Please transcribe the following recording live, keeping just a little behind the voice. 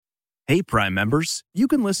Hey, Prime members, you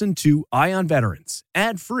can listen to Eye on Veterans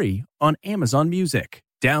ad-free on Amazon Music.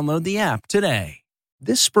 Download the app today.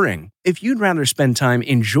 This spring, if you'd rather spend time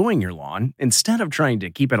enjoying your lawn instead of trying to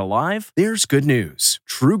keep it alive, there's good news.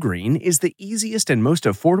 TruGreen is the easiest and most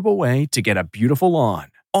affordable way to get a beautiful lawn.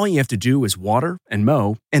 All you have to do is water and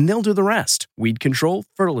mow, and they'll do the rest. Weed control,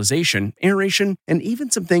 fertilization, aeration, and even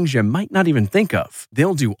some things you might not even think of.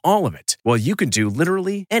 They'll do all of it, while you can do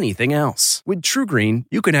literally anything else. With TruGreen,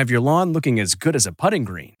 you can have your lawn looking as good as a putting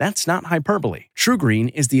green. That's not hyperbole.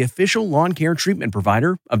 TruGreen is the official lawn care treatment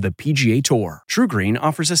provider of the PGA Tour. TruGreen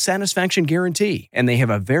offers a satisfaction guarantee, and they have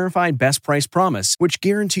a verified best price promise, which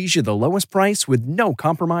guarantees you the lowest price with no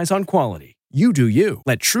compromise on quality. You do you.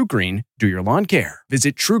 Let TruGreen do your lawn care.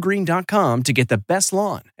 Visit TruGreen.com to get the best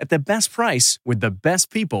lawn at the best price with the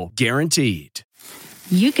best people guaranteed.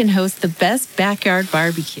 You can host the best backyard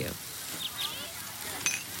barbecue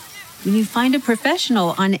when you find a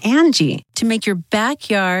professional on Angie to make your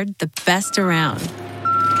backyard the best around.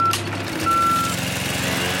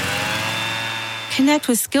 Connect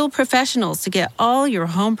with skilled professionals to get all your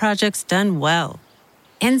home projects done well.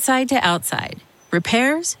 Inside to outside.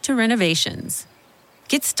 Repairs to renovations.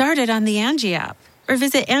 Get started on the Angie app or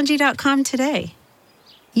visit Angie.com today.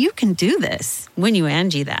 You can do this when you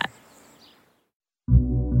Angie that.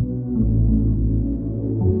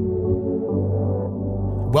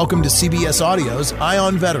 Welcome to CBS Audio's Eye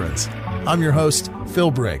on Veterans. I'm your host,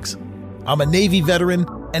 Phil Briggs. I'm a Navy veteran,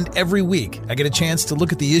 and every week I get a chance to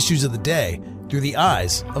look at the issues of the day through the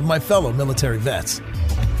eyes of my fellow military vets.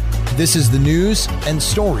 This is the news and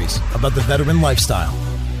stories about the veteran lifestyle.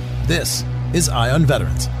 This is Eye on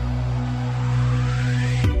Veterans.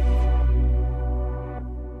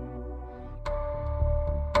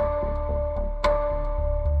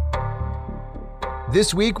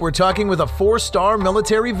 This week, we're talking with a 4-star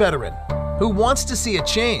military veteran who wants to see a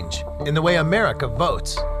change in the way America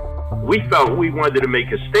votes. We felt we wanted to make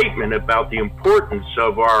a statement about the importance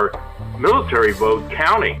of our military vote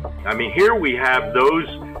counting. I mean, here we have those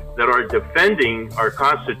that are defending our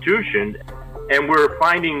Constitution, and we're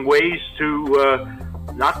finding ways to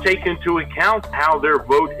not take into account how their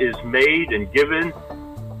vote is made and given,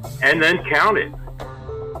 and then count it.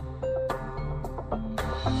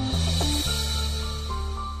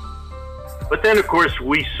 But then, of course,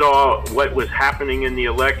 we saw what was happening in the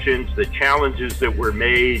elections, the challenges that were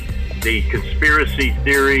made, the conspiracy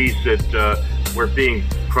theories that were being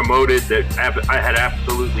promoted that I had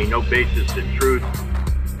absolutely no basis in truth.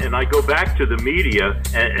 And I go back to the media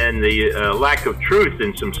and the lack of truth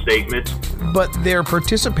in some statements. But they're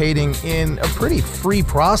participating in a pretty free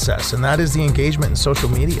process, and that is the engagement in social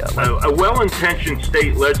media. A well-intentioned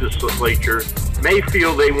state legislature may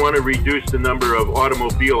feel they want to reduce the number of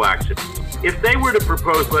automobile accidents. If they were to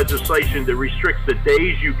propose legislation that restricts the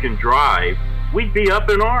days you can drive, we'd be up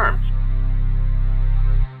in arms.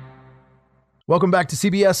 Welcome back to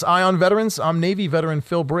CBS Eye on Veterans. I'm Navy veteran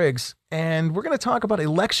Phil Briggs, and we're going to talk about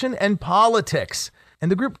election and politics. And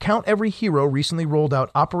the group Count Every Hero recently rolled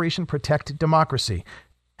out Operation Protect Democracy.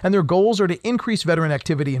 And their goals are to increase veteran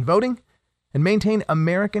activity in voting and maintain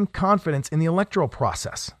American confidence in the electoral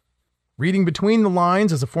process. Reading between the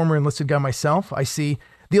lines as a former enlisted guy myself, I see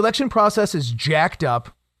the election process is jacked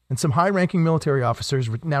up, and some high-ranking military officers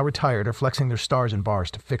now retired are flexing their stars and bars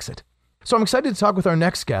to fix it. So I'm excited to talk with our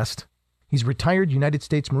next guest. He's retired United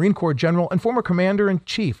States Marine Corps General and former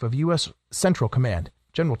Commander-in-Chief of U.S. Central Command,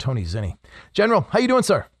 General Tony Zinni. General, how you doing,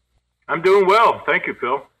 sir? I'm doing well. Thank you,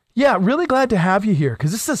 Phil. Yeah, really glad to have you here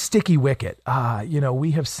because this is a sticky wicket.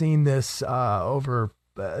 We have seen this over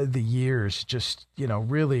the years just,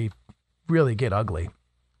 really, really get ugly.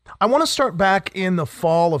 I want to start back in the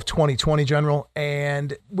fall of 2020, General,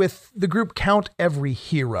 and with the group Count Every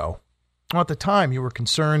Hero. At the time, you were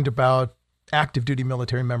concerned about active duty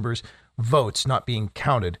military members' votes not being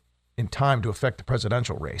counted in time to affect the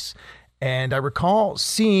presidential race. And I recall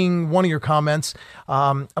seeing one of your comments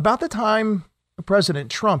about the time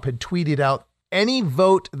President Trump had tweeted out, any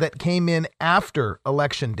vote that came in after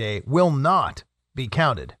Election Day will not be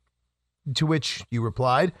counted. To which you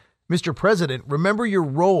replied, Mr. President, remember your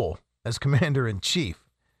role as Commander-in-Chief.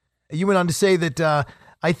 You went on to say that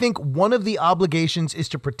I think one of the obligations is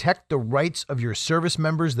to protect the rights of your service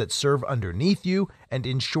members that serve underneath you and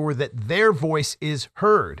ensure that their voice is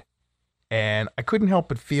heard. And I couldn't help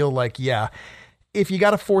but feel like, if you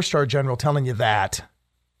got a 4-star general telling you that,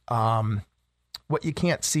 what you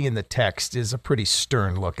can't see in the text is a pretty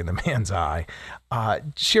stern look in the man's eye.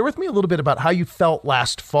 Share with me a little bit about how you felt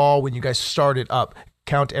last fall when you guys started up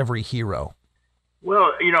Count Every Hero.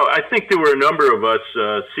 Well, I think there were a number of us,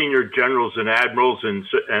 senior generals and admirals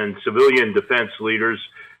and civilian defense leaders,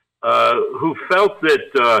 who felt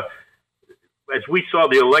that as we saw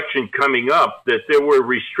the election coming up, that there were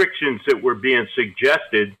restrictions that were being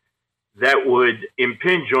suggested that would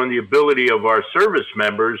impinge on the ability of our service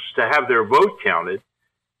members to have their vote counted.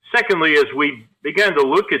 Secondly, as we began to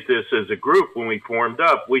look at this as a group when we formed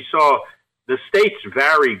up, we saw the states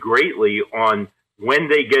vary greatly on when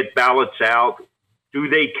they get ballots out. Do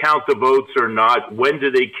they count the votes or not? When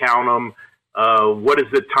do they count them? What is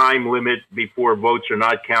the time limit before votes are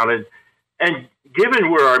not counted? And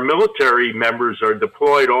given where our military members are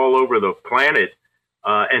deployed all over the planet,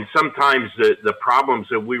 and sometimes the problems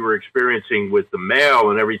that we were experiencing with the mail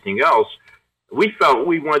and everything else, we felt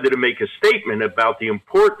we wanted to make a statement about the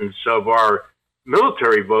importance of our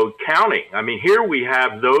military vote counting. I mean, here we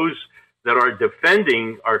have those that are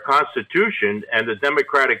defending our Constitution and the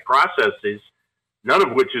democratic processes, none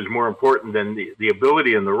of which is more important than the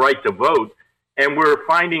ability and the right to vote. And we're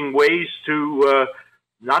finding ways to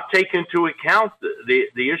not take into account the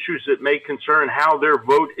issues that may concern how their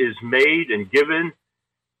vote is made and given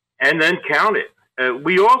and then counted.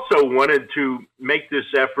 We also wanted to make this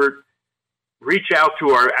effort reach out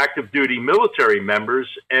to our active duty military members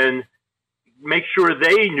and make sure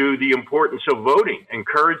they knew the importance of voting,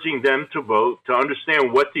 encouraging them to vote, to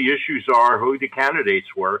understand what the issues are, who the candidates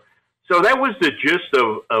were. So that was the gist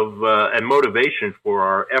of and motivation for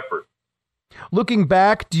our effort. Looking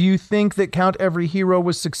back, do you think that Count Every Hero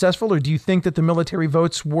was successful, or do you think that the military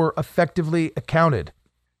votes were effectively accounted?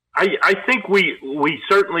 I think we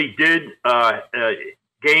certainly did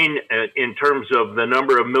gain in terms of the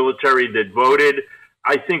number of military that voted.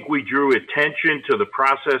 I think we drew attention to the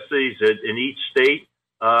processes in each state.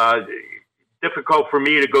 Difficult for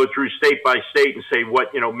me to go through state by state and say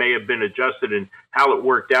what may have been adjusted and how it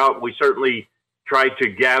worked out. We certainly tried to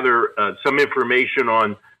gather some information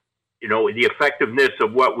on the effectiveness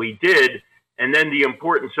of what we did, and then the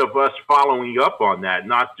importance of us following up on that,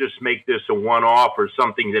 not just make this a one-off or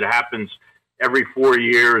something that happens every 4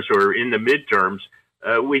 years or in the midterms.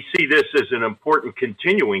 We see this as an important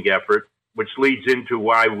continuing effort, which leads into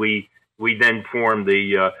why we then formed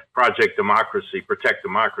the Project Democracy, Protect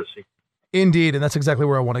Democracy. Indeed, and that's exactly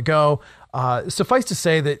where I want to go. Suffice to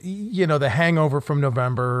say that, the hangover from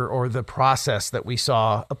November, or the process that we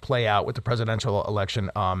saw play out with the presidential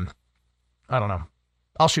election, I don't know.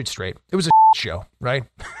 I'll shoot straight. It was a show, right?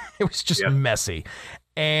 It was just messy.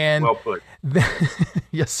 And well put.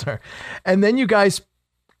 Yes, sir. And then you guys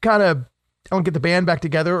kind of don't get the band back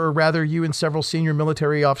together, or rather you and several senior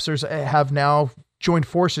military officers have now joined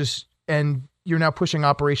forces, and you're now pushing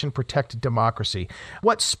Operation Protect Democracy.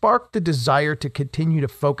 What sparked the desire to continue to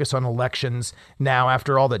focus on elections now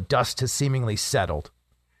after all the dust has seemingly settled?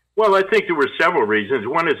 Well, I think there were several reasons.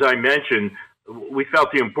 One, as I mentioned, we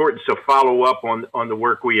felt the importance to follow up on the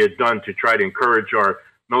work we had done to try to encourage our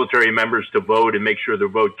military members to vote and make sure their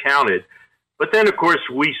vote counted. But then, of course,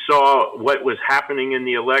 we saw what was happening in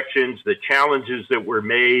the elections, the challenges that were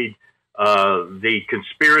made, the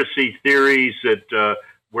conspiracy theories that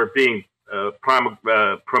were being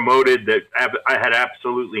promoted that had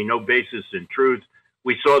absolutely no basis in truth.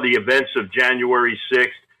 We saw the events of January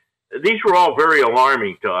 6th. These were all very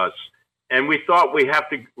alarming to us. And we thought we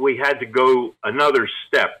had to go another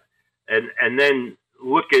step and then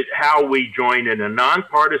look at how we join in a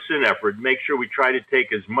nonpartisan effort, make sure we try to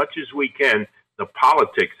take as much as we can the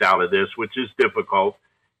politics out of this, which is difficult,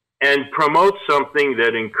 and promote something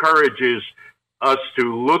that encourages us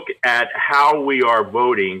to look at how we are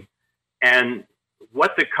voting and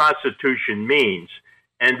what the Constitution means,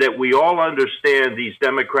 and that we all understand these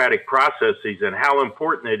democratic processes and how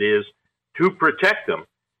important it is to protect them.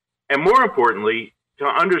 And more importantly, to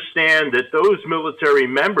understand that those military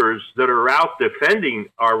members that are out defending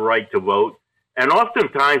our right to vote, and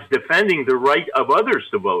oftentimes defending the right of others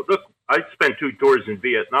to vote. Look, I spent 2 tours in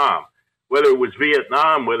Vietnam. Whether it was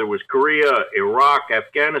Vietnam, whether it was Korea, Iraq,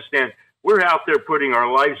 Afghanistan, we're out there putting our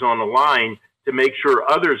lives on the line to make sure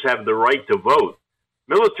others have the right to vote.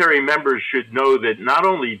 Military members should know that not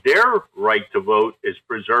only their right to vote is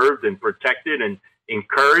preserved and protected and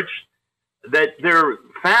encouraged, that their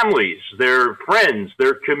families, their friends,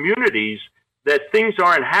 their communities, that things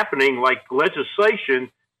aren't happening like legislation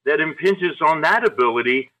that impinges on that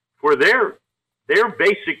ability for their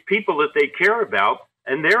basic people that they care about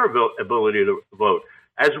and their ability to vote.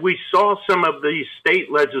 As we saw some of these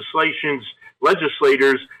state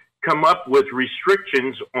legislators come up with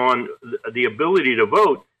restrictions on the ability to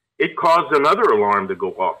vote, it caused another alarm to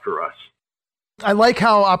go off for us. I like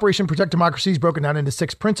how Operation Protect Democracy is broken down into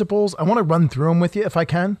 6 principles. I want to run through them with you if I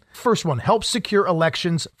can. First one, help secure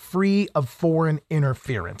elections free of foreign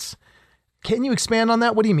interference. Can you expand on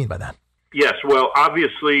that? What do you mean by that? Yes, well,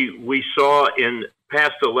 obviously, we saw in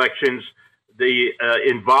past elections the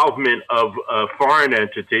involvement of foreign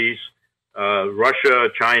entities, Russia,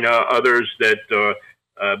 China, others that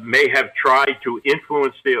may have tried to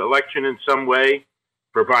influence the election in some way,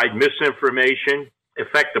 provide misinformation,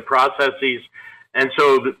 affect the processes. And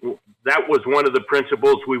so that was one of the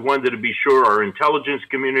principles we wanted to be sure our intelligence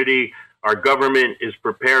community, our government is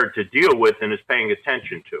prepared to deal with and is paying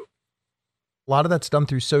attention to. A lot of that's done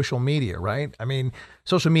through social media, right? I mean,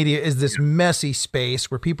 social media is this messy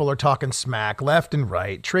space where people are talking smack left and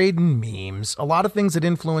right, trading memes, a lot of things that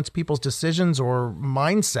influence people's decisions or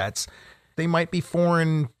mindsets. They might be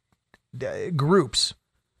foreign groups,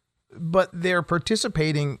 but they're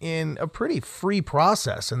participating in a pretty free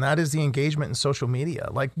process, and that is the engagement in social media.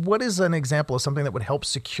 Like, what is an example of something that would help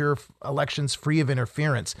secure elections free of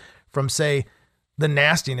interference from, say, the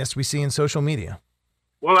nastiness we see in social media?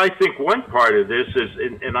 Well, I think one part of this is,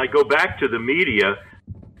 and I go back to the media,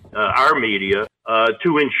 our media,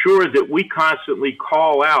 to ensure that we constantly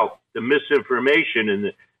call out the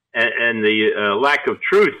misinformation and the lack of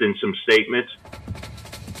truth in some statements,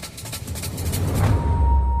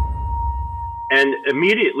 and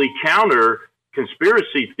immediately counter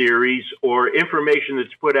conspiracy theories or information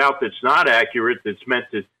that's put out that's not accurate, that's meant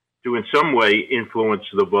to in some way influence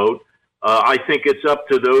the vote. I think it's up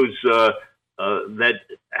to those that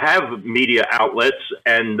have media outlets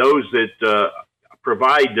and those that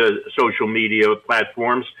provide social media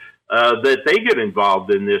platforms that they get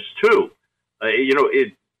involved in this too.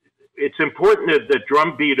 It's important that the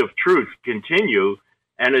drumbeat of truth continue,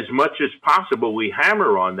 and as much as possible we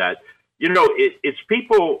hammer on that. It's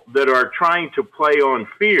people that are trying to play on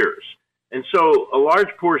fears, and so a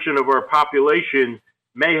large portion of our population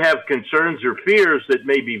may have concerns or fears that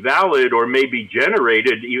may be valid or may be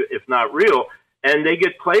generated, if not real, and they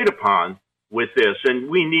get played upon with this. And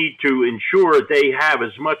we need to ensure they have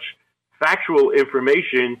as much factual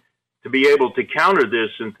information to be able to counter this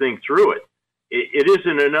and think through it. It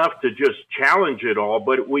isn't enough to just challenge it all,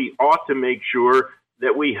 but we ought to make sure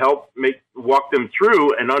that we help walk them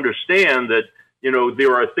through and understand that,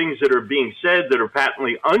 there are things that are being said that are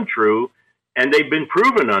patently untrue, and they've been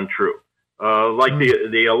proven untrue. Like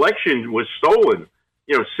the election was stolen.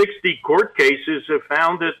 60 court cases have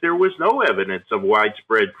found that there was no evidence of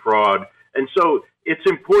widespread fraud. And so it's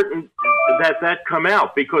important that come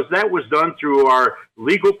out, because that was done through our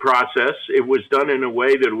legal process. It was done in a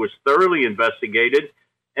way that was thoroughly investigated,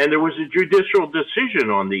 and there was a judicial decision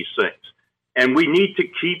on these things. And we need to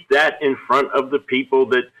keep that in front of the people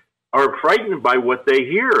that are frightened by what they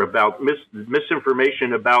hear about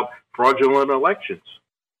misinformation about fraudulent elections.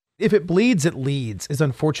 If it bleeds, it leads is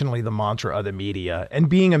unfortunately the mantra of the media. And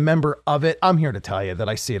being a member of it, I'm here to tell you that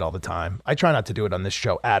I see it all the time. I try not to do it on this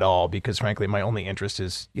show at all because, frankly, my only interest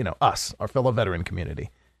is, us, our fellow veteran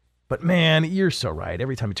community. But man, you're so right.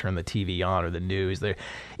 Every time you turn the TV on or the news,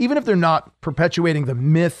 even if they're not perpetuating the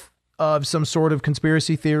myth of some sort of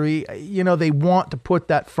conspiracy theory, they want to put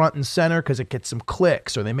that front and center because it gets some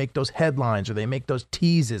clicks, or they make those headlines, or they make those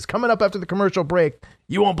teases. Coming up after the commercial break,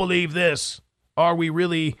 you won't believe this. Are we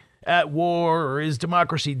really at war, or is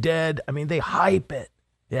democracy dead? I mean, they hype it.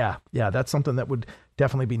 Yeah, that's something that would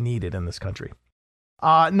definitely be needed in this country.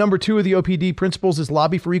 Number 2 of the OPD principles is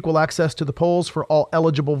lobby for equal access to the polls for all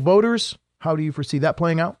eligible voters. How do you foresee that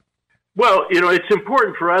playing out? Well, it's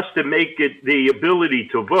important for us to make it the ability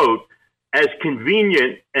to vote as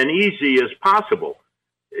convenient and easy as possible.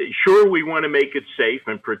 Sure, we want to make it safe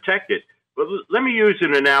and protect it, but let me use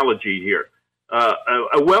an analogy here.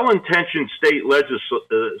 A well-intentioned state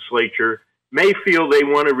legislature may feel they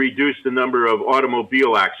want to reduce the number of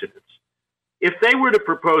automobile accidents. If they were to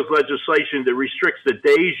propose legislation that restricts the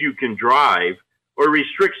days you can drive or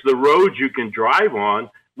restricts the roads you can drive on,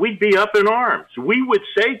 we'd be up in arms. We would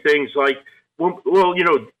say things like,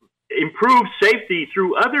 improve safety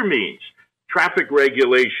through other means, traffic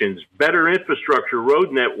regulations, better infrastructure,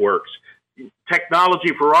 road networks,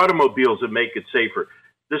 technology for automobiles that make it safer.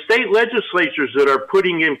 The state legislatures that are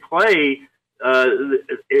putting in play,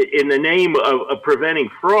 in the name of preventing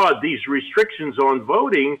fraud, these restrictions on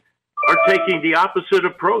voting are taking the opposite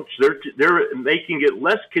approach. They're making it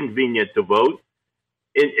less convenient to vote,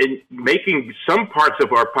 and making some parts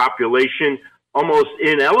of our population almost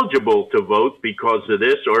ineligible to vote because of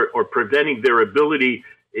this, or preventing their ability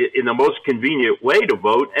in the most convenient way to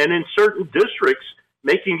vote, and in certain districts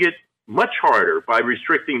making it much harder by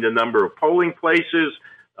restricting the number of polling places,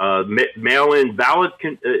 mail-in ballot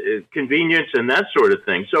convenience, and that sort of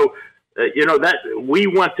thing. So, that we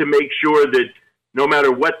want to make sure that no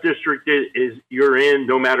matter what district you're in,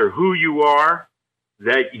 no matter who you are,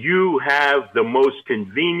 that you have the most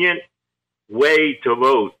convenient way to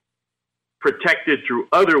vote protected through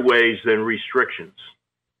other ways than restrictions.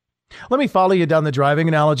 Let me follow you down the driving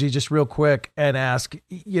analogy just real quick and ask,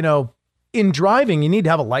 in driving, you need to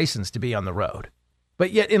have a license to be on the road.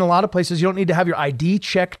 But yet in a lot of places, you don't need to have your ID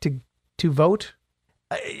checked to vote.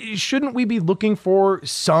 Shouldn't we be looking for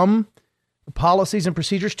some policies and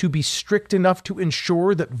procedures to be strict enough to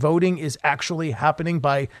ensure that voting is actually happening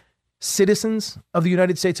by citizens of the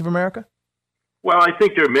United States of America? Well, I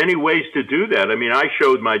think there are many ways to do that. I mean, I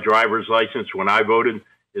showed my driver's license when I voted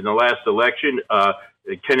in the last election.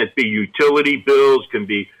 Can it be utility bills? Can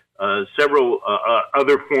be several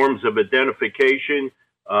other forms of identification?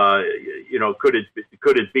 Could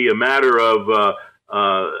it be a matter of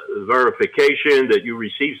verification that you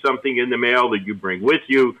receive something in the mail that you bring with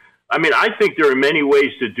you? I mean, I think there are many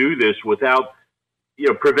ways to do this without,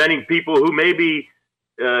 preventing people who maybe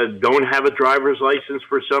don't have a driver's license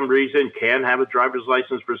for some reason, can have a driver's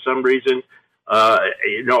license for some reason.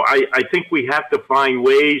 I think we have to find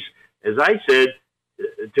ways, as I said,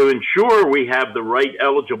 to ensure we have the right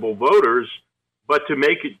eligible voters, but to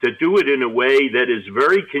do it in a way that is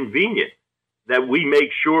very convenient, that we make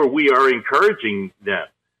sure we are encouraging them,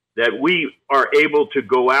 that we are able to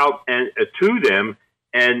go out and to them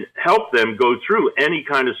and help them go through any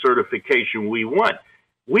kind of certification we want.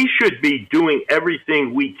 We should be doing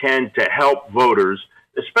everything we can to help voters,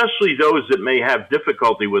 especially those that may have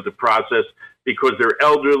difficulty with the process because they're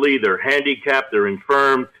elderly, they're handicapped, they're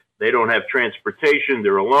infirm, they don't have transportation,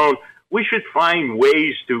 they're alone. We should find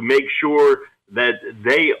ways to make sure that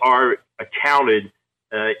they are accounted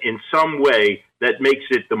in some way that makes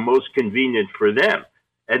it the most convenient for them,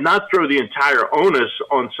 and not throw the entire onus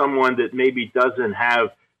on someone that maybe doesn't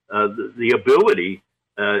have the ability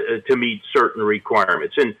to meet certain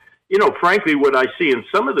requirements. And, frankly, what I see in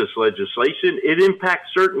some of this legislation, it impacts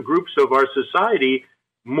certain groups of our society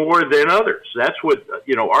more than others. That's what,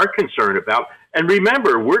 our concern about. And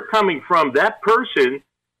remember, we're coming from that person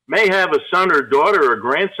may have a son or daughter or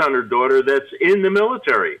grandson or daughter that's in the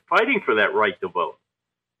military fighting for that right to vote.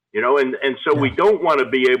 And so we don't want to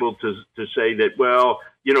be able to say that, well,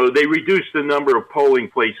 they reduced the number of polling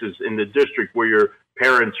places in the district where your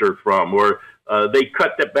parents are from, or they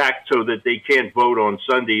cut that back so that they can't vote on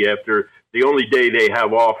Sunday after the only day they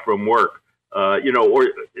have off from work, or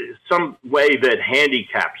some way that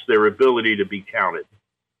handicaps their ability to be counted.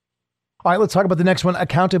 All right, let's talk about the next one,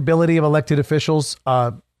 accountability of elected officials.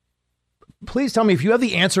 Please tell me if you have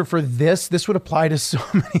the answer for this. This would apply to so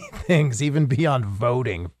many things, even beyond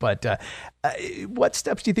voting. But what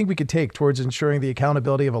steps do you think we could take towards ensuring the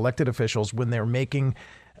accountability of elected officials when they're making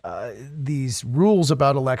these rules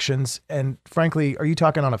about elections? And frankly, are you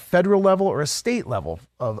talking on a federal level or a state level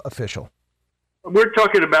of official? We're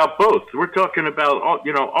talking about both. We're talking about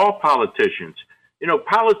all politicians.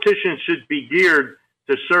 Politicians should be geared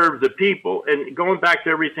to serve the people. And going back to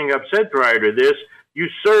everything I've said prior to this, you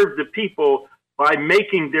serve the people by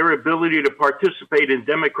making their ability to participate in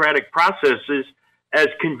democratic processes as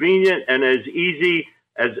convenient and as easy,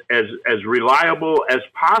 as reliable as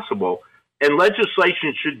possible. And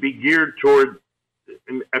legislation should be geared toward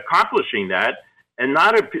accomplishing that, and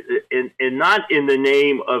not in the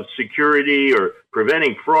name of security or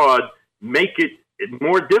preventing fraud, make it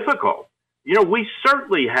more difficult. We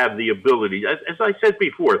certainly have the ability, as I said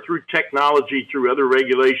before, through technology, through other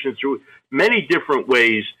regulations, through many different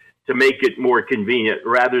ways to make it more convenient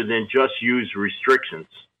rather than just use restrictions.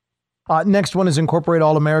 Next one is incorporate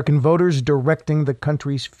all American voters directing the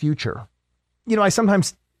country's future. I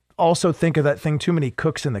sometimes also think of that thing, too many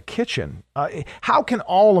cooks in the kitchen. How can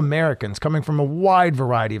all Americans coming from a wide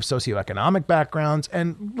variety of socioeconomic backgrounds,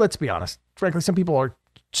 and let's be honest, frankly, some people are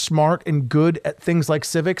smart and good at things like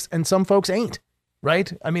civics, and some folks ain't,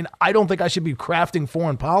 right? I mean, I don't think I should be crafting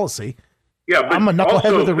foreign policy. Yeah, but I'm a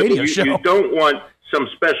knucklehead with a radio show. You don't want some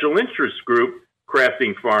special interest group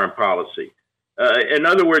crafting foreign policy. In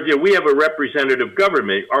other words, we have a representative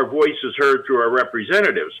government. Our voice is heard through our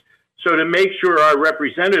representatives. So to make sure our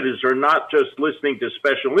representatives are not just listening to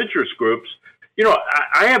special interest groups,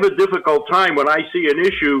 I have a difficult time when I see an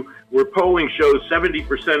issue where polling shows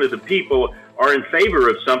 70% of the people are in favor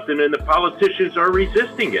of something and the politicians are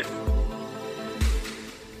resisting it.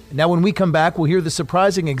 Now, when we come back, we'll hear the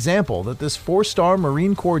surprising example that this 4-star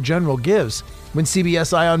Marine Corps general gives when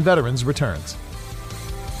CBS Eye on Veterans returns.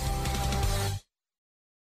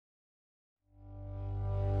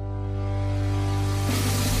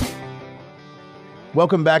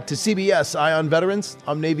 Welcome back to CBS Eye on Veterans.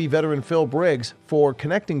 I'm Navy veteran Phil Briggs for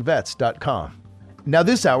ConnectingVets.com. Now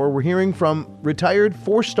this hour, we're hearing from retired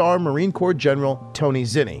 4-star Marine Corps General Tony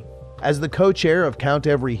Zinni. As the co-chair of Count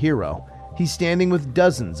Every Hero, He's standing with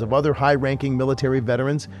dozens of other high-ranking military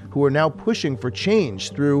veterans who are now pushing for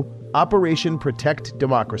change through Operation Protect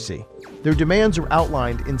Democracy. Their demands are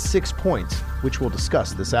outlined in 6 points, which we'll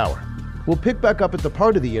discuss this hour. We'll pick back up at the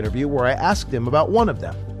part of the interview where I asked him about one of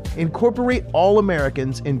them: incorporate all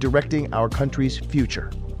Americans in directing our country's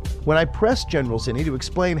future. When I pressed General Zinni to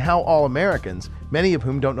explain how all Americans, many of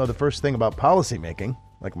whom don't know the first thing about policymaking,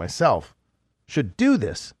 like myself, should do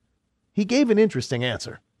this, he gave an interesting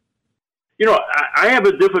answer. You know, I have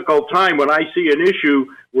a difficult time when I see an issue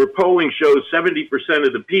where polling shows 70%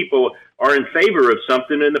 of the people are in favor of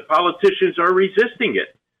something and the politicians are resisting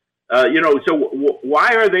it. So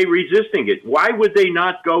why are they resisting it? Why would they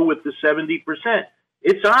not go with the 70%?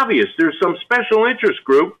 It's obvious. There's some special interest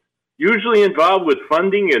group, usually involved with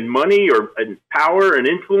funding and money and power and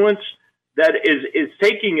influence, that is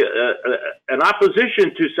taking an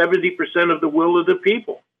opposition to 70% of the will of the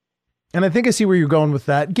people. And I think I see where you're going with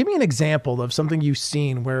that. Give me an example of something you've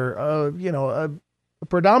seen where, a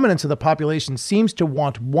predominance of the population seems to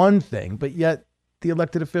want one thing, but yet the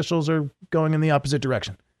elected officials are going in the opposite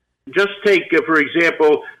direction. Just take, for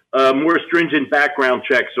example, more stringent background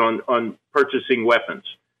checks on purchasing weapons.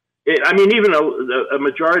 Even a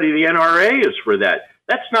majority of the NRA is for that.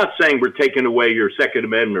 That's not saying we're taking away your Second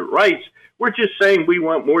Amendment rights. We're just saying we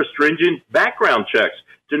want more stringent background checks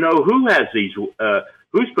to know who has these,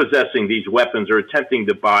 who's possessing these weapons or attempting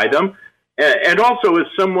to buy them. And also, if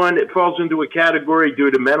someone falls into a category due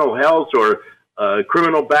to mental health or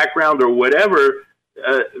criminal background or whatever,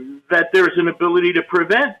 that there's an ability to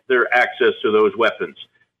prevent their access to those weapons.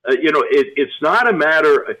 It's not a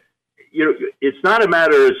matter. It's not a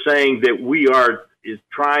matter of saying that we are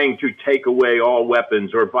trying to take away all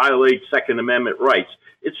weapons or violate Second Amendment rights.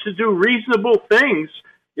 It's to do reasonable things.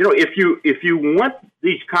 If you want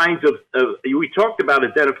these kinds of, we talked about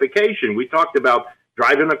identification. We talked about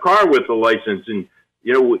driving a car with a license, and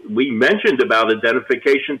we mentioned about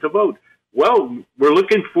identification to vote. Well, we're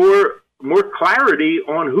looking for more clarity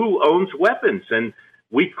on who owns weapons, and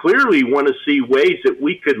we clearly want to see ways that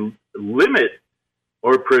we could limit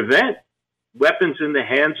or prevent weapons in the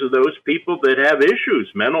hands of those people that have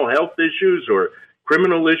issues, mental health issues or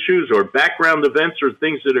criminal issues or background events or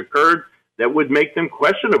things that occurred that would make them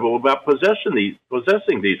questionable about possessing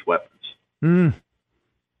these weapons.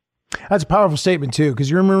 That's a powerful statement too, because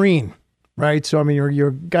you're a Marine, right? So you're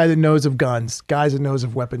a guy that knows of guns, guys that knows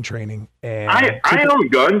of weapon training. And I own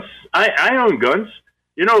guns. I own guns.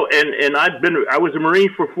 And I was a Marine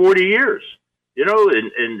for 40 years.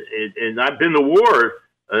 And I've been to war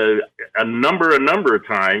a number of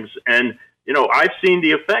times, and I've seen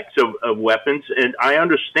the effects of weapons, and I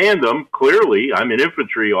understand them clearly. I'm an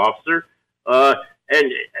infantry officer,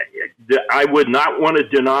 and I would not want to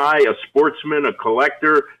deny a sportsman, a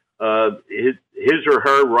collector, his or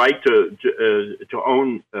her right to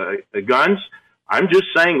own guns. I'm just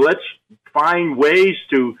saying, let's find ways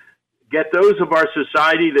to get those of our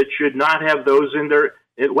society that should not have those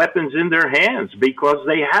weapons in their hands, because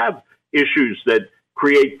they have issues that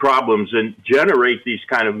create problems and generate these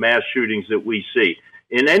kind of mass shootings that we see.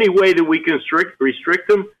 In any way that we can restrict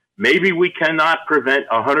them, maybe we cannot prevent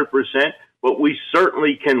 100%, but we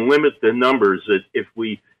certainly can limit the numbers that if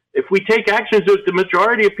we take actions that the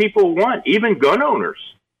majority of people want, even gun owners.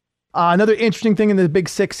 Another interesting thing in the Big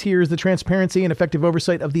Six here is the transparency and effective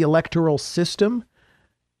oversight of the electoral system.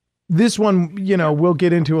 This one, we'll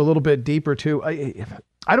get into a little bit deeper too.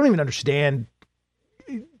 I don't even understand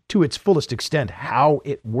to its fullest extent how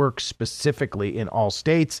it works specifically in all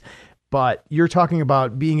states, but you're talking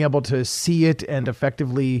about being able to see it and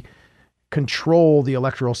effectively control the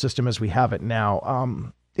electoral system as we have it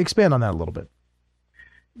now. Expand on that a little bit.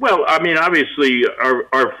 Well, obviously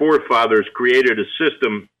our forefathers created a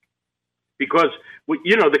system because,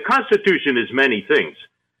 the Constitution is many things.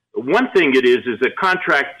 One thing it is a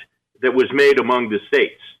contract that was made among the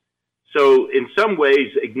states. So in some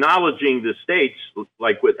ways, acknowledging the states,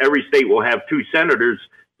 like with every state will have 2 senators,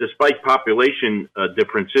 despite population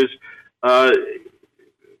differences,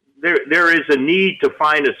 there is a need to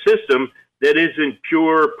find a system that isn't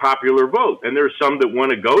pure popular vote. And there's some that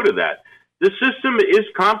want to go to that. The system is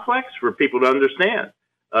complex for people to understand.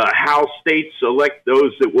 How states elect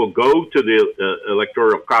those that will go to the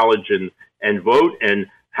Electoral College and vote, and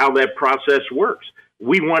how that process works.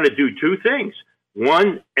 We want to do 2 things.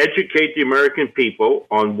 One, educate the American people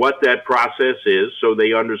on what that process is so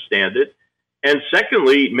they understand it. And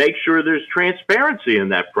secondly, make sure there's transparency in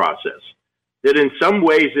that process, that in some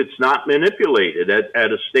ways it's not manipulated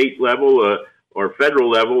at a state level or federal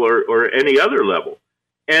level or any other level.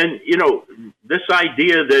 And, this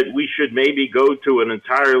idea that we should maybe go to an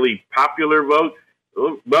entirely popular vote,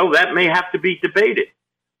 Well, that may have to be debated.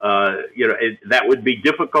 That would be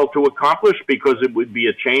difficult to accomplish because it would be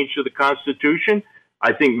a change to the Constitution.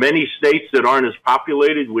 I think many states that aren't as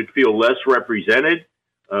populated would feel less represented.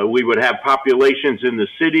 We would have populations in the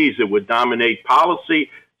cities that would dominate policy.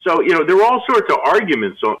 So, there are all sorts of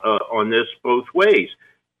arguments on this both ways.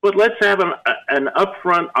 But let's have an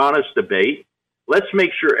upfront, honest debate. Let's make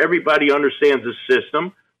sure everybody understands the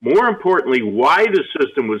system. More importantly, why the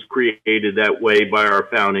system was created that way by our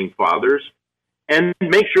founding fathers. And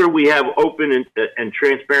make sure we have open and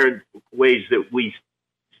transparent ways that we see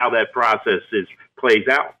how that process plays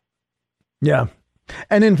out. Yeah.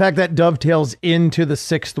 And in fact, that dovetails into the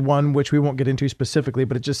sixth one, which we won't get into specifically,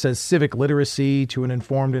 but it just says civic literacy to an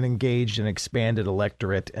informed and engaged and expanded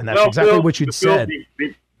electorate. And that's exactly what you'd said.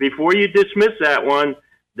 Before you dismiss that one,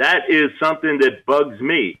 that is something that bugs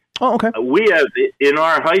me. Oh, okay. We have, in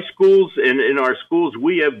our high schools and in our schools,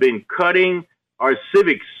 we have been cutting our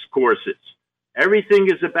civics courses. Everything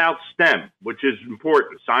is about STEM, which is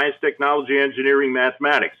important: science, technology, engineering,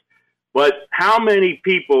 mathematics. But how many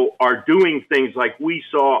people are doing things like we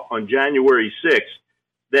saw on January 6th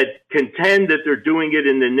that contend that they're doing it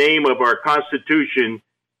in the name of our Constitution,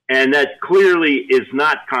 and that clearly is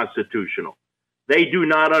not constitutional? They do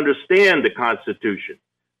not understand the Constitution.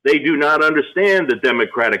 They do not understand the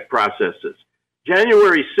democratic processes.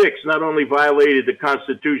 January 6th not only violated the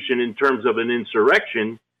Constitution in terms of an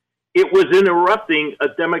insurrection, it was interrupting a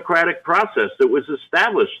democratic process that was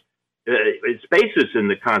established its basis in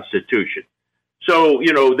the Constitution. So,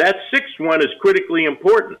 that sixth one is critically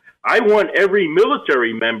important. I want every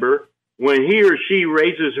military member, when he or she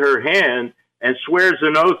raises her hand and swears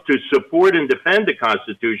an oath to support and defend the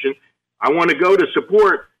Constitution, I want to go to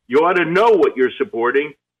support. You ought to know what you're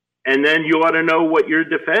supporting, and then you ought to know what you're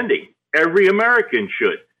defending. Every American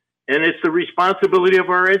should. And it's the responsibility of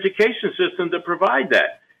our education system to provide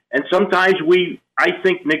that. And sometimes I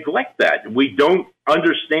think, neglect that. We don't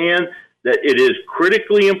understand that it is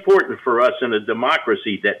critically important for us in a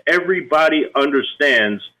democracy that everybody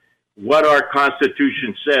understands what our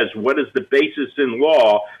Constitution says, what is the basis in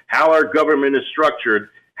law, how our government is structured,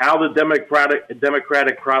 how the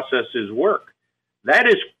democratic processes work. That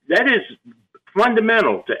is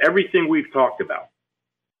fundamental to everything we've talked about.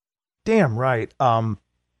 Damn right.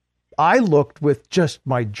 I looked with just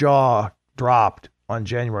my jaw dropped on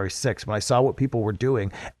January 6th when I saw what people were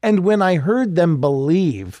doing. And when I heard them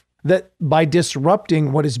believe that by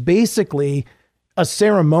disrupting what is basically a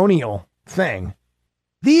ceremonial thing,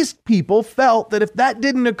 these people felt that if that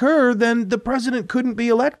didn't occur, then the president couldn't be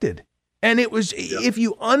elected. And it was, if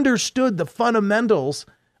you understood the fundamentals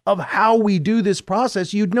of how we do this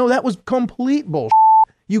process, you'd know that was complete bullshit.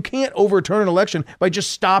 You can't overturn an election by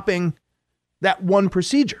just stopping that one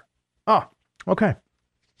procedure. Oh, okay.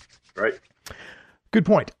 Right. Good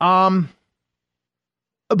point.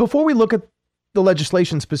 Before we look at the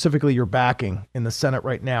legislation specifically you're backing in the Senate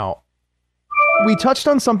right now, we touched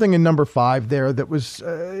on something in number 5 there that was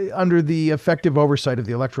under the effective oversight of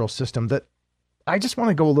the electoral system that I just want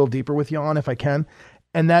to go a little deeper with you on if I can.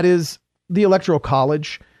 And that is the Electoral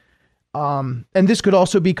College. And this could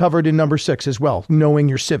also be covered in number 6 as well. Knowing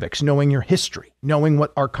your civics, knowing your history, knowing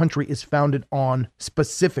what our country is founded on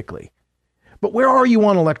specifically. But where are you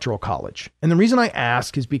on Electoral College? And the reason I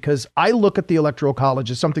ask is because I look at the Electoral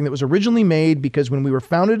College as something that was originally made because when we were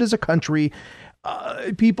founded as a country,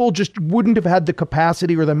 people just wouldn't have had the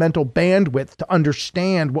capacity or the mental bandwidth to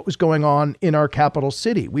understand what was going on in our capital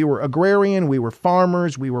city. We were agrarian, we were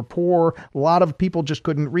farmers, we were poor. A lot of people just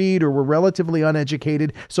couldn't read or were relatively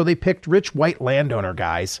uneducated. So they picked rich white landowner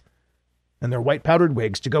guys and their white powdered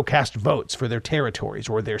wigs to go cast votes for their territories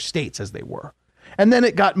or their states as they were. And then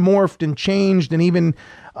it got morphed and changed. And even,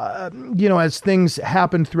 as things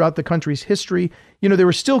happened throughout the country's history, there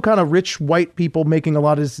were still kind of rich white people making a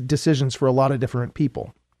lot of decisions for a lot of different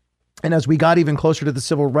people. And as we got even closer to the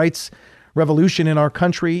civil rights revolution in our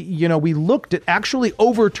country, we looked at actually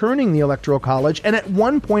overturning the Electoral College. And at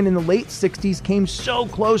one point in the late 60s came so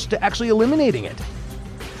close to actually eliminating it.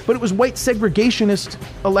 But it was white segregationist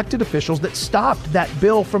elected officials that stopped that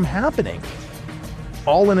bill from happening,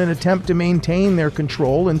 all in an attempt to maintain their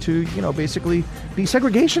control and to, basically be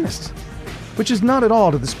segregationists, which is not at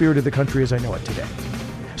all to the spirit of the country as I know it today.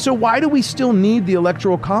 So why do we still need the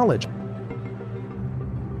Electoral College?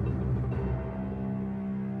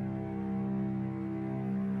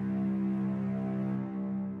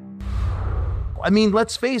 I mean,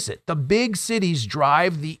 let's face it, the big cities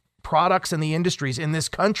drive the products and the industries in this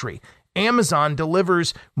country. Amazon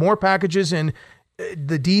delivers more packages in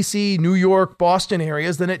the DC, New York, Boston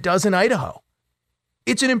areas than it does in Idaho.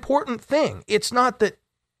 It's an important thing. It's not that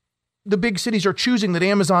the big cities are choosing that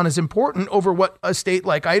Amazon is important over what a state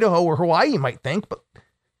like Idaho or Hawaii might think, but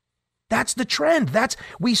that's the trend.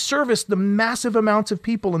 We service the massive amounts of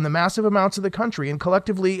people in the massive amounts of the country, and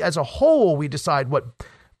collectively as a whole, we decide what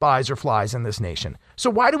buys or flies in this nation. So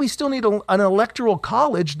why do we still need an electoral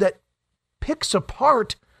college that picks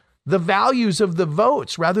apart the values of the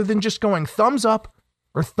votes rather than just going thumbs up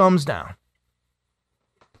or thumbs down?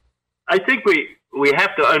 I think we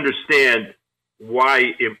have to understand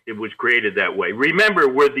why it was created that way. Remember,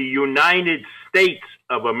 we're the United States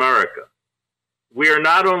of America. We are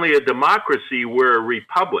not only a democracy, we're a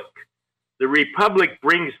republic. The republic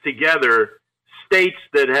brings together states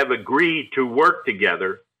that have agreed to work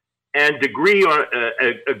together and agree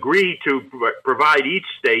to provide each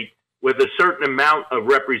state with a certain amount of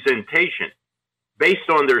representation based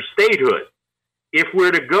on their statehood. If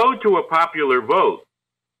we're to go to a popular vote,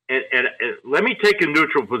 and let me take a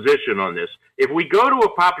neutral position on this. If we go to a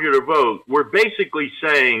popular vote, we're basically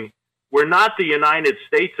saying we're not the United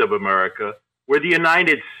States of America, we're the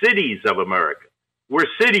United Cities of America. We're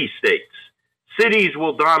city-states. Cities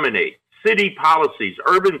will dominate. City policies,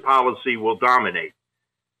 urban policy will dominate.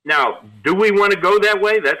 Now, do we want to go that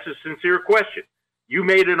way? That's a sincere question. You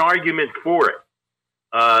made an argument for it.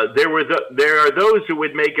 There are those who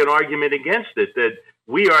would make an argument against it, that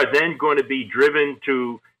we are then going to be driven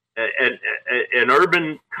to an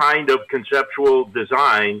urban kind of conceptual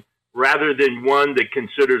design rather than one that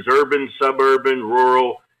considers urban, suburban,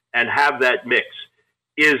 rural, and have that mix.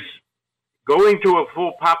 Is going to a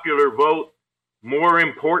full popular vote more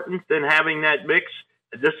important than having that mix?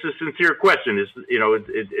 This is a sincere question.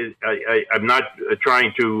 I'm not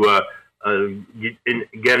trying to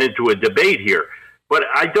get into a debate here, but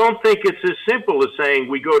I don't think it's as simple as saying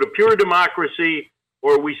we go to pure democracy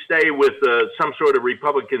or we stay with some sort of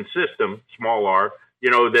Republican system, small r,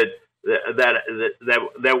 that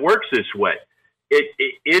works this way.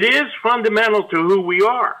 It is fundamental to who we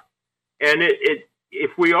are, and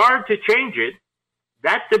if we are to change it,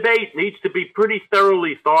 that debate needs to be pretty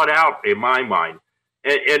thoroughly thought out in my mind.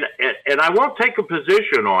 And I won't take a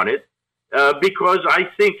position on it because I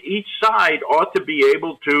think each side ought to be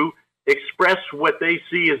able to express what they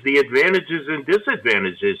see as the advantages and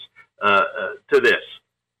disadvantages to this.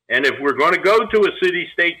 And if we're going to go to a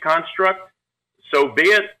city-state construct, so be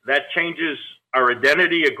it. That changes our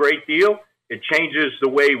identity a great deal. It changes the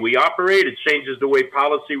way we operate. It changes the way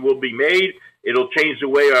policy will be made. It'll change the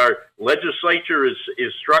way our legislature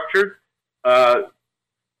is structured.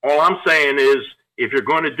 All I'm saying is, if you're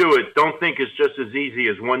going to do it, don't think it's just as easy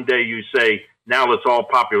as one day you say, now let's all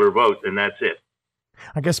popular vote, and that's it.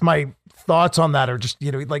 I guess my thoughts on that are just,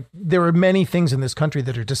 like there are many things in this country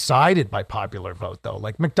that are decided by popular vote, though.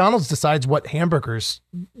 Like McDonald's decides what hamburgers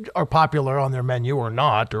are popular on their menu or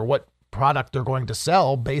not, or what product they're going to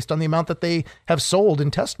sell based on the amount that they have sold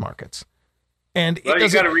in test markets. And you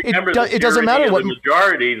got to remember it doesn't matter what the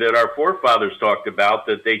majority that our forefathers talked about,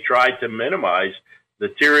 that they tried to minimize the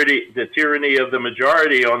tyranny of the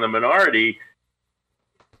majority on the minority.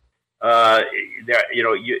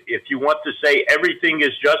 If you want to say everything is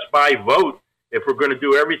just by vote, if we're going to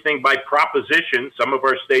do everything by proposition, some of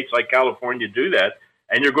our states like California do that,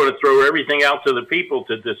 and you're going to throw everything out to the people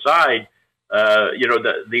to decide.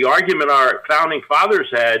 The argument our founding fathers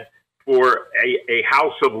had for a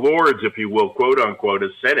House of Lords, if you will, quote unquote, a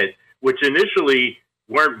Senate, which initially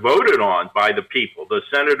weren't voted on by the people. The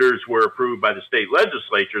senators were approved by the state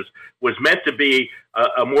legislatures, was meant to be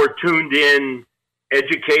a more tuned in,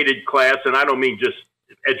 educated class. And I don't mean just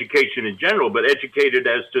education in general, but educated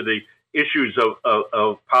as to the issues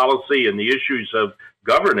of policy and the issues of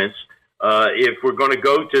governance. If we're going to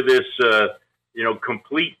go to this,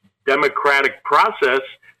 complete democratic process,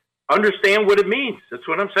 understand what it means. That's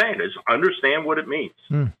what I'm saying, is understand what it means.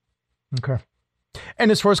 Okay.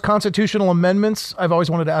 And as far as constitutional amendments, I've always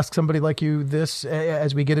wanted to ask somebody like you this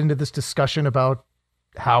as we get into this discussion about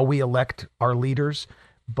how we elect our leaders.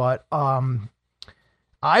 But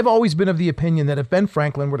I've always been of the opinion that if Ben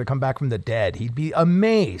Franklin were to come back from the dead, he'd be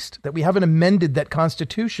amazed that we haven't amended that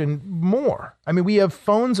Constitution more. I mean, we have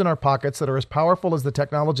phones in our pockets that are as powerful as the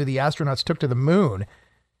technology the astronauts took to the moon,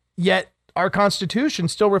 yet our Constitution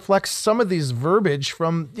still reflects some of these verbiage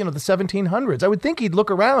from, the 1700s. I would think he'd look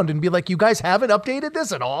around and be like, you guys haven't updated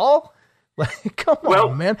this at all? Like, come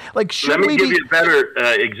on, man. Like, let me give you a better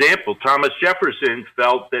example. Thomas Jefferson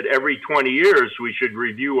felt that every 20 years we should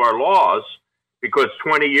review our laws, because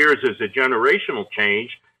 20 years is a generational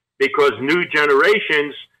change, because new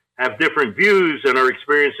generations have different views and are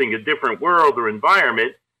experiencing a different world or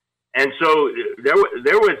environment. And so there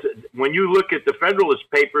was, when you look at the Federalist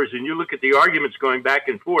Papers and you look at the arguments going back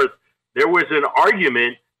and forth, there was an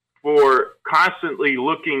argument for constantly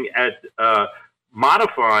looking at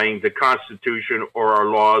modifying the Constitution or our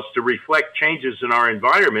laws to reflect changes in our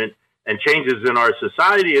environment and changes in our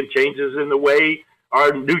society and changes in the way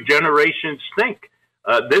our new generations think.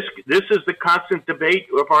 This is the constant debate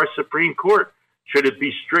of our Supreme Court. Should it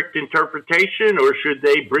be strict interpretation, or should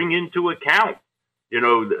they bring into account,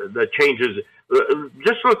 the changes?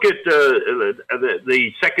 Just look at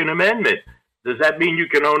the Second Amendment. Does that mean you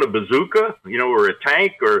can own a bazooka, or a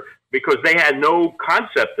tank, or because they had no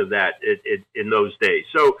concept of that in those days?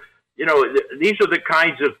 So, these are the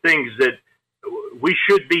kinds of things that we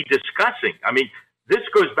should be discussing. I mean, this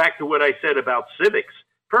goes back to what I said about civics.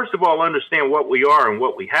 First of all, understand what we are and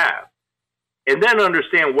what we have, and then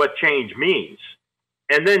understand what change means,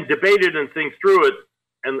 and then debate it and think through it,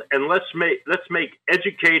 and let's make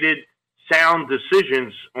educated, sound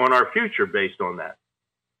decisions on our future based on that.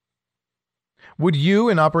 Would you,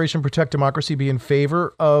 in Operation Protect Democracy, be in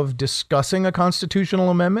favor of discussing a constitutional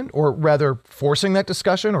amendment, or rather forcing that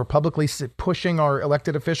discussion, or publicly pushing our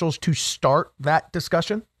elected officials to start that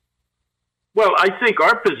discussion? Well, I think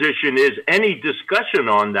our position is any discussion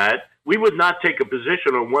on that, we would not take a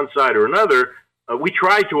position on one side or another. We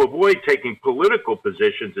try to avoid taking political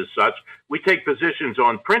positions as such. We take positions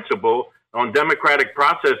on principle, on democratic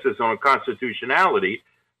processes, on constitutionality.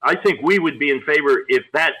 I think we would be in favor, if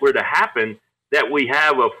that were to happen, that we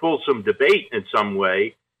have a fulsome debate in some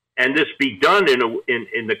way, and this be done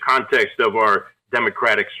in the context of our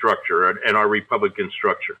democratic structure and our Republican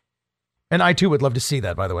structure. And I, too, would love to see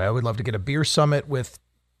that, by the way. I would love to get a beer summit with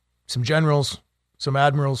some generals, some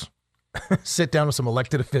admirals, sit down with some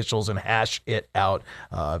elected officials and hash it out,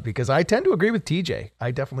 because I tend to agree with TJ.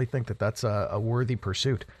 I definitely think that that's a worthy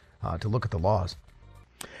pursuit, to look at the laws.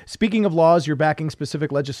 Speaking of laws, you're backing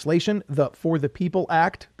specific legislation, the For the People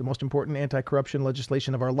Act, the most important anti-corruption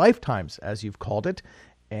legislation of our lifetimes, as you've called it,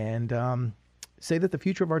 and say that the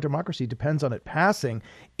future of our democracy depends on it passing.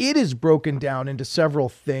 It is broken down into several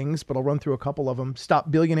things, but I'll run through a couple of them. Stop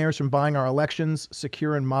billionaires from buying our elections,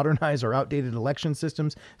 secure and modernize our outdated election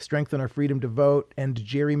systems, strengthen our freedom to vote, end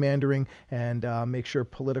gerrymandering, and make sure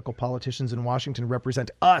politicians in Washington represent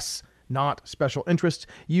us, not special interests.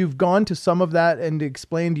 You've gone to some of that and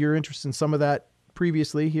explained your interest in some of that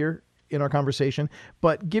previously here in our conversation,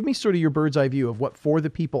 but give me sort of your bird's eye view of what For the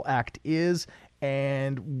People Act is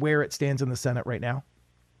and where it stands in the Senate right now.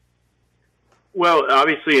 Well,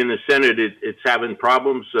 obviously in the Senate, it's having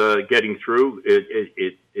problems getting through.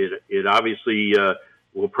 It obviously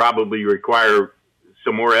will probably require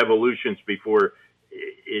some more evolutions before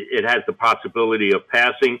it has the possibility of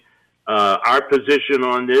passing. Our position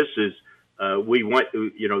on this is we want,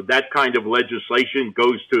 that kind of legislation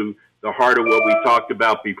goes to the heart of what we talked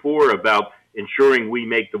about before, about ensuring we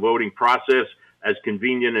make the voting process as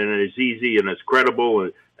convenient and as easy and as credible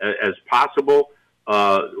as possible.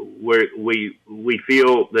 We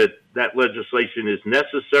feel that legislation is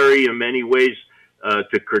necessary in many ways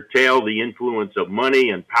to curtail the influence of money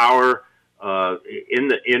and power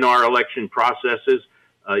in our election processes.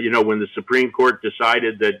 When the Supreme Court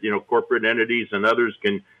decided that corporate entities and others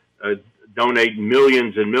can donate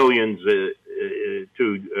millions and millions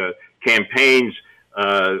to campaigns,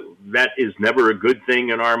 that is never a good thing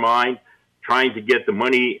in our mind. Trying to get the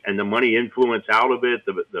money and the money influence out of it,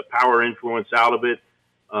 the power influence out of it,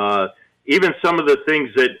 even some of the things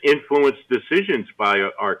that influence decisions by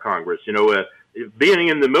our Congress. Being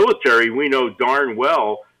in the military, we know darn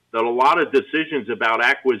well that a lot of decisions about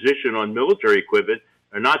acquisition on military equipment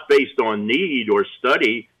are not based on need or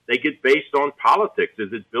study. They get based on politics.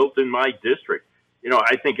 Is it built in my district?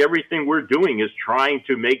 I think everything we're doing is trying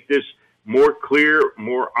to make this more clear,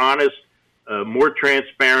 more honest, more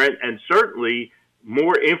transparent, and certainly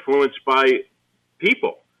more influenced by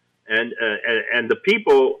people. And the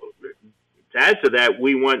people, to add to that,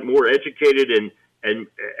 we want more educated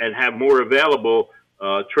and have more available,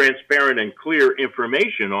 transparent and clear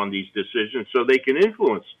information on these decisions so they can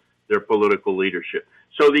influence their political leadership.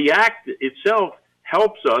 So the act itself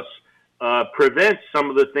helps us prevent some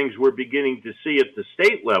of the things we're beginning to see at the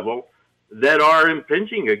state level that are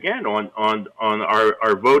impinging again on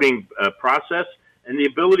our voting process and the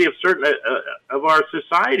ability of certain of our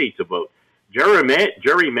society to vote.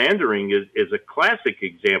 Gerrymandering is a classic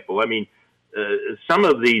example. I mean, some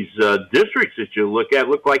of these districts that you look at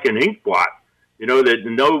look like an ink blot.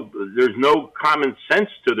 There's no common sense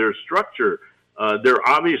to their structure. They're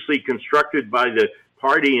obviously constructed by the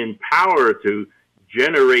party in power to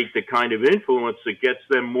generate the kind of influence that gets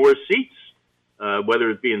them more seats, whether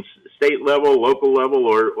it be in state level, local level,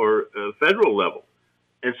 or federal level.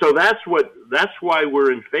 And so that's why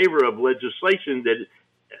we're in favor of legislation that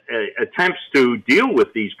attempts to deal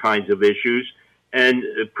with these kinds of issues and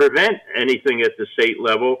prevent anything at the state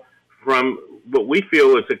level from what we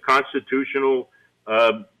feel is a constitutional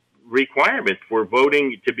requirement for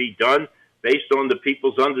voting to be done based on the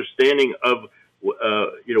people's understanding of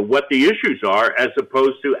what the issues are, as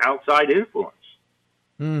opposed to outside influence.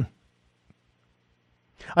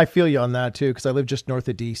 I feel you on that too, because I live just north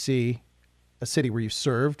of D.C., a city where you've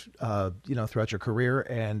served, throughout your career.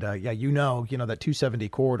 And that 270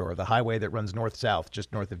 corridor, the highway that runs north-south,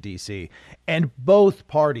 just north of D.C. And both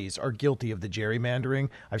parties are guilty of the gerrymandering.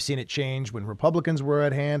 I've seen it change when Republicans were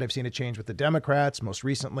at hand. I've seen it change with the Democrats. Most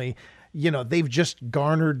recently, they've just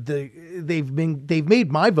garnered they've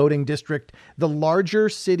made my voting district the larger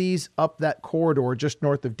cities up that corridor just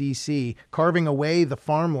north of D.C., carving away the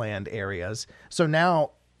farmland areas. So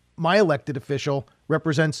now my elected official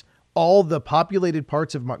represents all the populated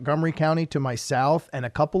parts of Montgomery County to my south and a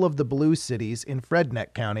couple of the blue cities in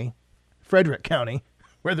Frederick County,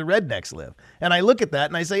 where the rednecks live. And I look at that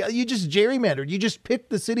and I say, you just gerrymandered. You just picked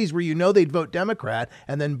the cities where they'd vote Democrat,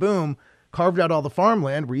 and then boom, carved out all the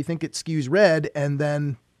farmland where you think it skews red, and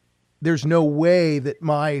then there's no way that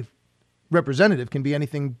my representative can be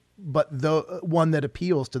anything but the one that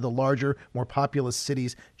appeals to the larger, more populous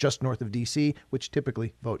cities just north of D.C., which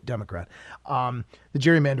typically vote Democrat. The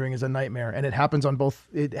gerrymandering is a nightmare, and it happens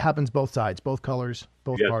both sides, both colors,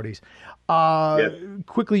 both parties.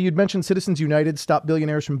 Quickly, you'd mentioned Citizens United, Stop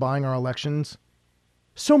Billionaires from Buying Our Elections.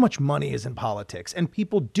 So much money is in politics, and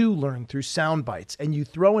people do learn through sound bites, and you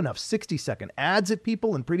throw enough 60-second ads at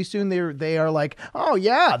people, and pretty soon they are like, oh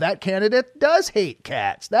yeah, that candidate does hate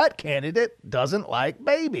cats. That candidate doesn't like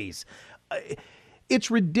babies.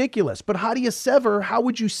 It's ridiculous. But how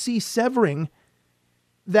would you see severing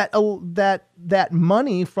that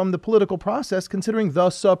money from the political process, considering the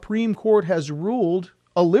Supreme Court has ruled,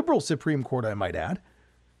 a liberal Supreme Court, I might add,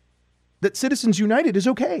 that Citizens United is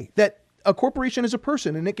okay, that a corporation is a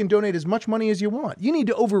person and it can donate as much money as you want. You need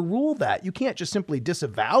to overrule that. You can't just simply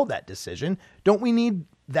disavow that decision. Don't we need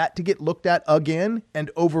that to get looked at again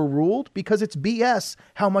and overruled? Because it's BS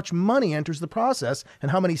how much money enters the process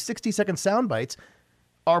and how many 60-second sound bites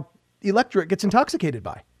our electorate gets intoxicated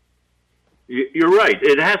by. You're right.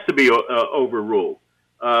 It has to be overruled.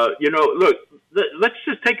 Look, let's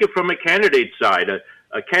just take it from a candidate side,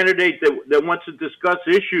 a candidate that wants to discuss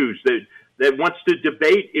issues, that wants to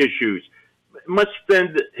debate issues, must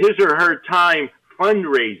spend his or her time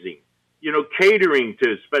fundraising, catering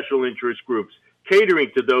to special interest groups,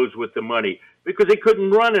 catering to those with the money, because they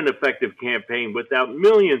couldn't run an effective campaign without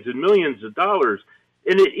millions and millions of dollars.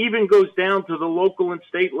 And it even goes down to the local and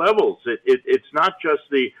state levels. It's not just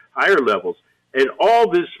the higher levels. And all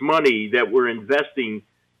this money that we're investing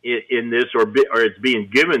in this, or it's being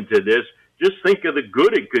given to this, just think of the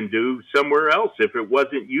good it can do somewhere else if it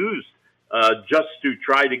wasn't used just to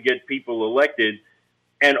try to get people elected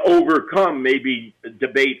and overcome maybe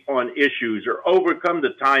debate on issues, or overcome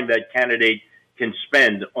the time that candidate can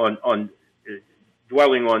spend on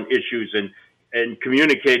dwelling on issues and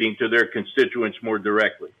communicating to their constituents more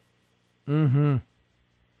directly. Mm-hmm.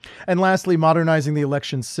 And lastly, modernizing the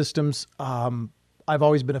election systems. I've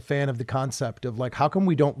always been a fan of the concept of, like, how come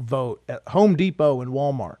we don't vote at Home Depot and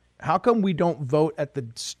Walmart? How come we don't vote at the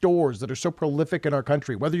stores that are so prolific in our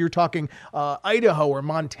country? Whether you're talking Idaho or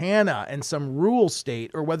Montana and some rural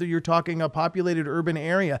state, or whether you're talking a populated urban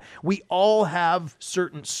area, we all have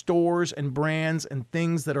certain stores and brands and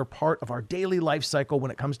things that are part of our daily life cycle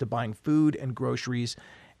when it comes to buying food and groceries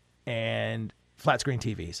and flat screen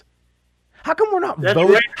TVs. How come we're not voting?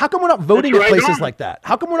 Right. How come we're not voting at places like that?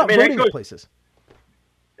 How come we're not voting at places?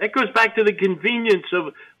 That goes back to the convenience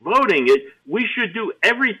of voting. We should do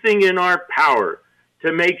everything in our power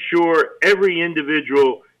to make sure every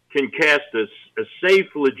individual can cast a safe,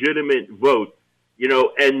 legitimate vote,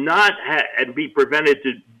 and not and be prevented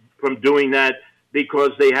from doing that because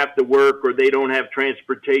they have to work or they don't have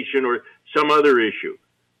transportation or some other issue.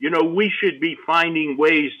 We should be finding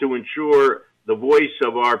ways to ensure the voice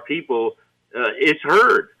of our people is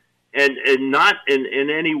heard. And not in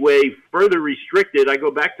any way further restricted. I go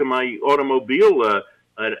back to my automobile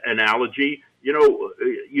analogy.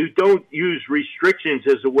 You don't use restrictions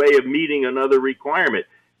as a way of meeting another requirement.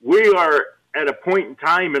 We are at a point in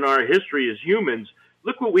time in our history as humans.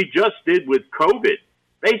 Look what we just did with COVID.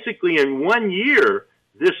 Basically, in 1 year,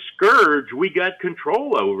 this scourge, we got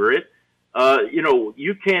control over it.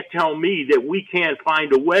 You can't tell me that we can't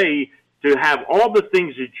find a way to have all the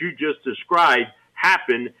things that you just described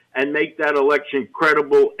happen and make that election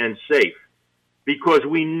credible and safe, because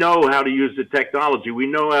we know how to use the technology. We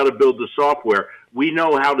know how to build the software. We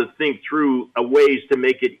know how to think through ways to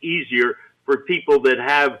make it easier for people that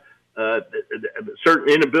have certain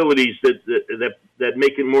inabilities that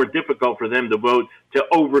make it more difficult for them to vote, to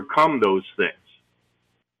overcome those things.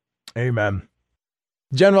 Amen.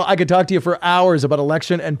 General, I could talk to you for hours about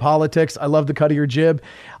election and politics. I love the cut of your jib.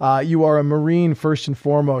 You are a Marine first and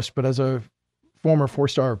foremost, but as a former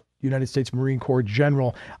 4-star United States Marine Corps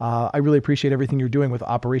general, I really appreciate everything you're doing with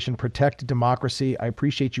Operation Protect Democracy. I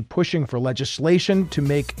appreciate you pushing for legislation to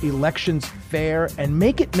make elections fair and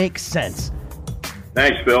make it make sense.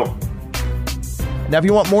 Thanks, Bill. Now, if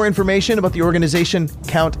you want more information about the organization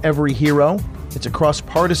Count Every Hero, it's a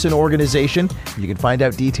cross-partisan organization. You can find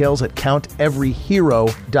out details at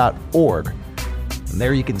counteveryhero.org. And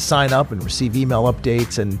there you can sign up and receive email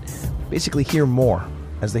updates and basically hear more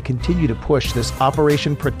as they continue to push this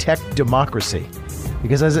Operation Protect Democracy.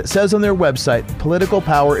 Because as it says on their website, political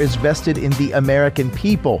power is vested in the American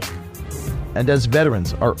people. And as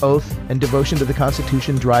veterans, our oath and devotion to the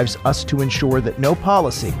Constitution drives us to ensure that no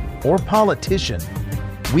policy or politician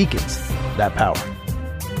weakens that power.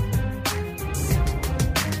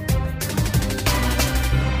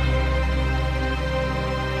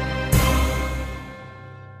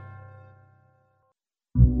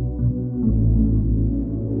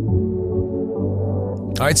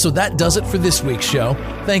 All right, so that does it for this week's show.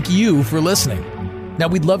 Thank you for listening. Now,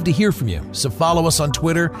 we'd love to hear from you, so follow us on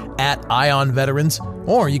Twitter at @IonVeterans,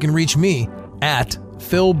 or you can reach me at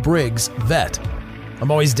PhilBriggsVet.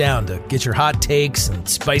 I'm always down to get your hot takes and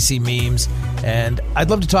spicy memes, and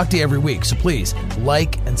I'd love to talk to you every week, so please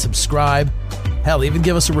like and subscribe. Hell, even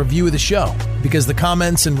give us a review of the show, because the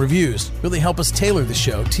comments and reviews really help us tailor the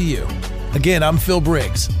show to you. Again, I'm Phil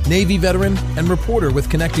Briggs, Navy veteran and reporter with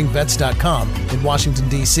ConnectingVets.com in Washington,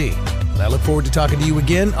 D.C. And I look forward to talking to you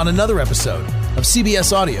again on another episode of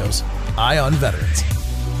CBS Audio's Eye on Veterans.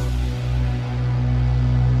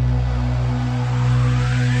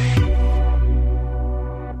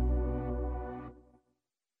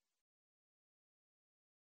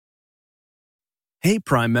 Hey,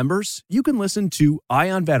 Prime members, you can listen to Eye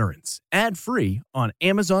on Veterans ad-free on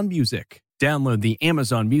Amazon Music. Download the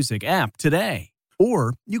Amazon Music app today.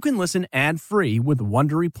 Or you can listen ad-free with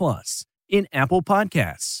Wondery Plus in Apple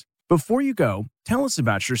Podcasts. Before you go, tell us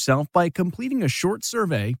about yourself by completing a short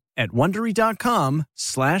survey at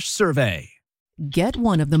Wondery.com/survey. Get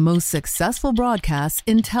one of the most successful broadcasts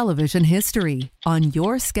in television history on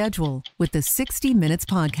your schedule with the 60 Minutes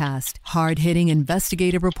Podcast. Hard-hitting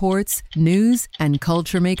investigative reports, news, and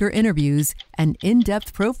culture maker interviews, and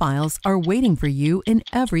in-depth profiles are waiting for you in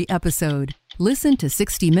every episode. Listen to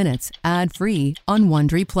 60 Minutes ad-free on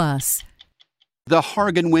Wondery Plus. The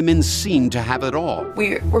Hargan women seemed to have it all.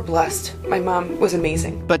 We were blessed. My mom was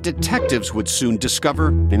amazing. But detectives would soon discover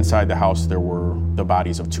inside the house there were the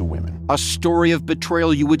bodies of 2 women. A story of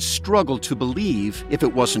betrayal you would struggle to believe if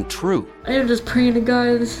it wasn't true. I am just praying to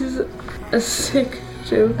God, this is a sick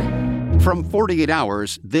joke. From 48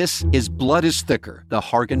 Hours, this is Blood is Thicker, the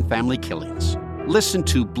Hargan family killings. Listen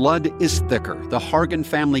to Blood is Thicker, the Hargan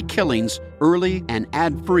family killings, early and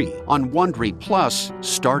ad-free on Wondery Plus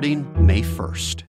starting May 1st.